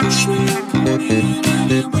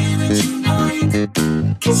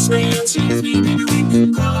Kiss me and tease me, maybe we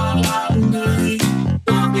can go all night.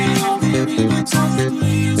 I'll be all baby, but don't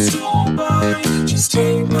please go by. Just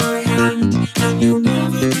take my hand and you'll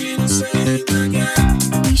never be the same again.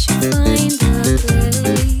 We should find a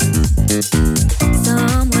place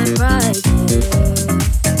somewhere private.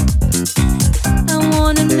 I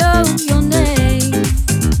wanna know your name.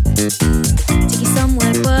 Take you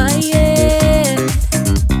somewhere quiet.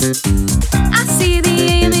 I see the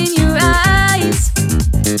aim in your eyes.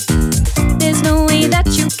 There's no way that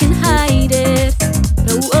you can hide it.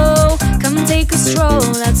 No, oh, come take a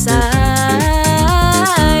stroll outside.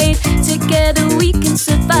 Together we can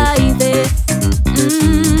survive it.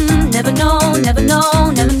 Never know, never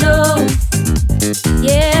know, never know.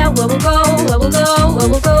 Yeah, where we'll go, where we'll go, where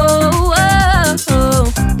we'll go. Oh,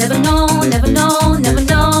 oh. Never know, never know, never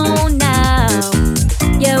know now.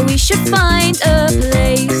 Yeah, we should find a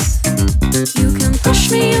place. You can push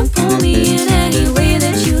me and pull me in any way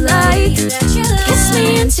that you like. Kiss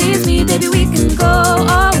me and tease me, baby, we can go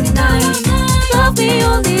all night. Love me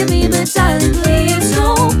or leave me, but darling, please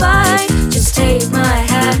don't bite. Just take my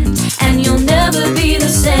hand and you'll never be the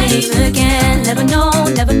same again. Never know,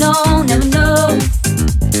 never know, never know.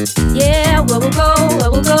 Yeah, where we'll go, where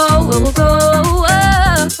we'll go, where we'll go.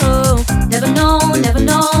 Oh, oh. Never know, never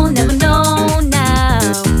know, never know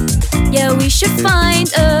now. Yeah, we should find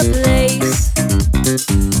a place.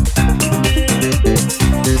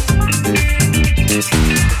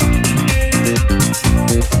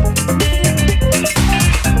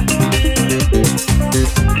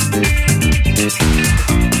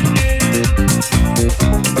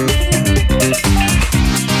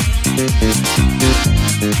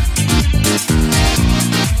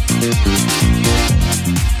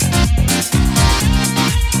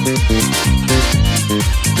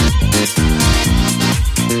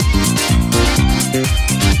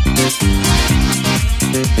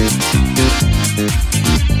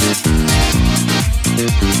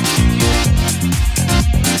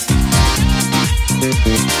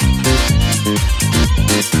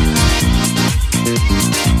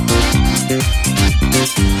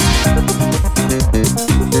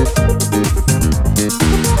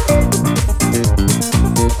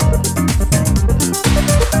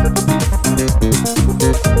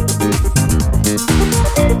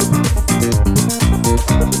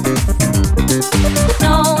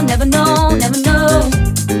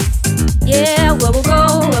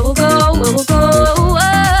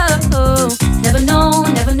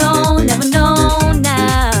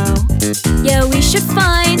 Should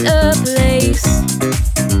find a place.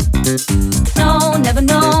 No, never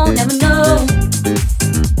know, never know.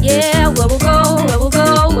 Yeah, where we'll go, where we'll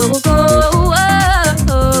go, where we'll go. Oh,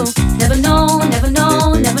 oh. Never know, never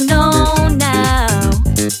know, never know now.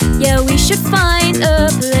 Yeah, we should find